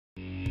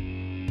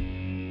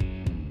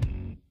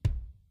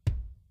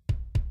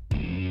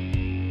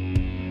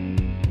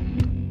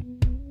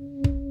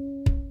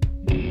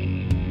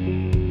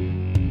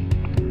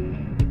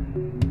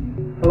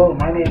Hello,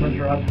 my name is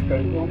Rodney.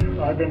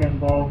 I've been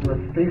involved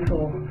with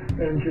diesel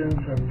engines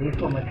and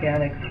diesel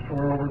mechanics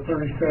for over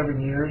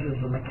 37 years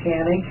as a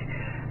mechanic,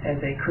 as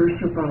a crew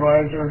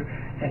supervisor,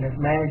 and as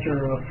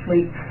manager of a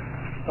fleet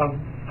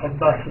of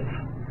buses.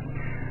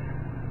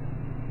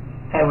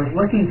 I was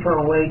looking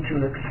for a way to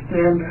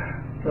extend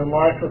the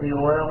life of the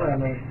oil and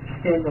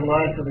extend the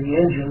life of the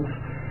engines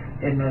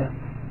in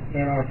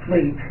our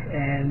fleet,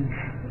 and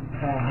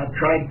I've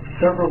tried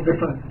several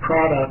different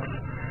products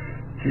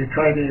to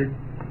try to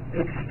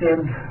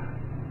extend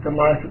the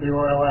life of the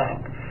oil out.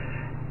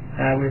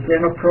 I was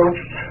then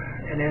approached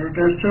and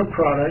introduced to a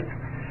product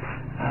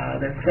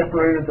that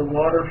separated the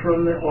water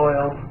from the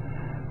oil,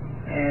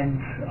 and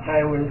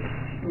I was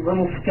a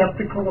little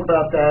skeptical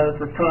about that at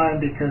the time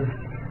because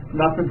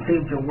nothing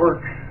seemed to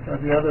work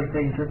of the other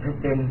things that have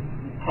been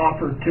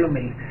offered to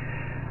me.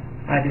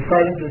 I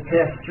decided to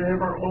test 3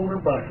 of our older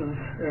buses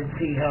and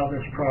see how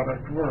this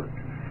product worked.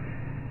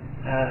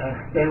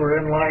 They were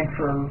in line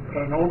for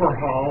an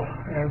overhaul,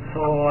 and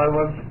so I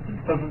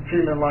wasn't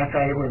feeling like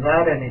I was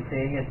out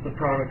anything if the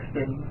products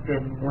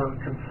didn't work,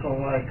 and so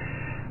I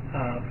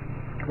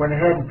went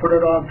ahead and put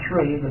it on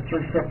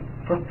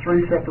put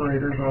 3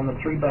 separators on the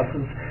 3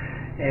 buses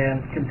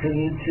and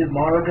continued to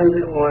monitor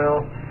the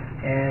oil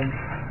and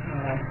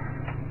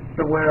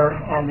the wear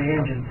on the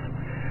engines.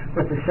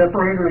 But the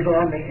separators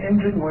on the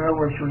engine wear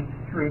was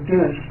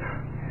reduced,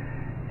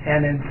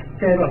 and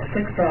instead of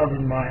 6,000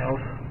 miles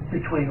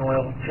between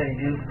oil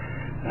changes,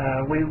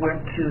 we went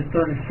to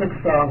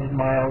 36,000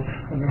 miles,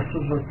 and this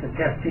was with the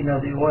testing of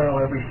the oil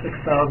every 6,000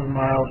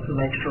 miles to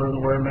make sure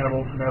the wear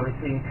metals and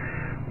everything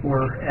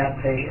were at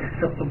a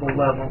acceptable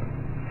level.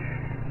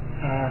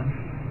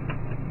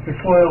 This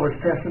oil was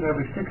tested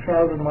every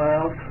 6,000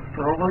 miles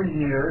for over a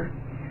year,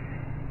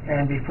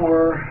 and we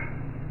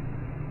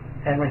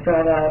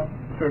found out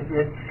that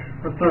it's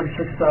for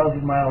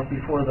 36,000 miles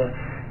before the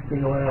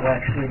oil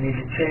actually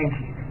needed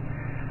changing.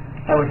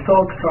 I was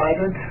so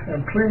excited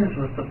and pleased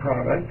with the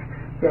product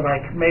that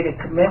I made a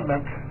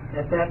commitment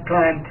at that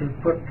time to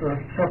put the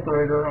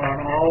separator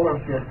on all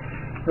of the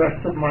rest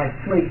of my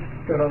fleet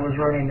that I was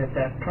running at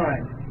that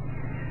time.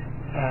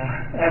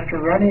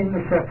 After running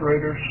the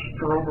separators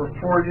for over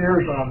 4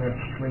 years on this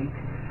fleet,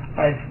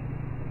 I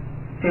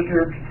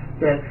figured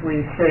that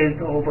we saved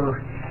over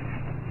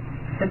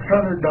 $600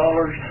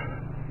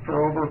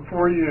 for over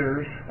 4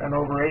 years and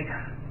over 8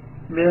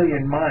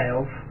 million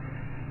miles.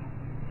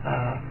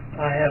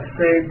 I have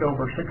saved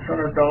over $600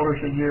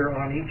 a year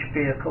on each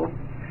vehicle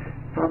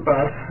per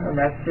bus, and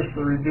that's just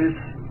the reduced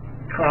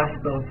cost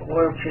of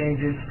oil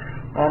changes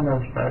on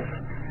those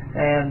buses,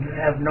 and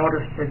have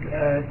noticed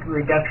a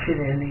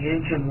reduction in the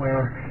engine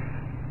wear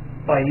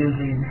by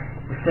using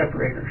the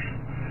separators.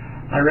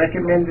 I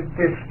recommend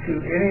this to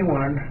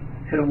anyone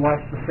who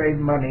wants to save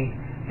money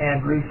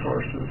and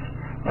resources.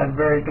 I'm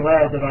very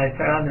glad that I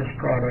found this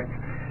product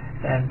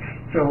and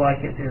feel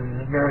like it is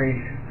a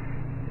very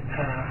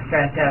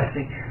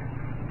fantastic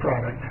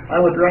product. I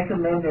would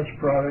recommend this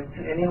product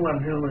to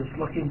anyone who is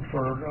looking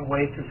for a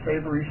way to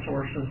save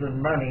resources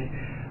and money.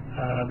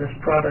 This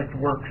product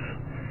works.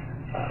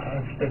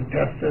 It's been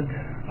tested.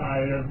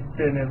 I have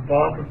been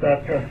involved with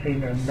that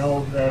testing and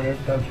know that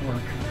it does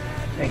work.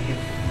 Thank you.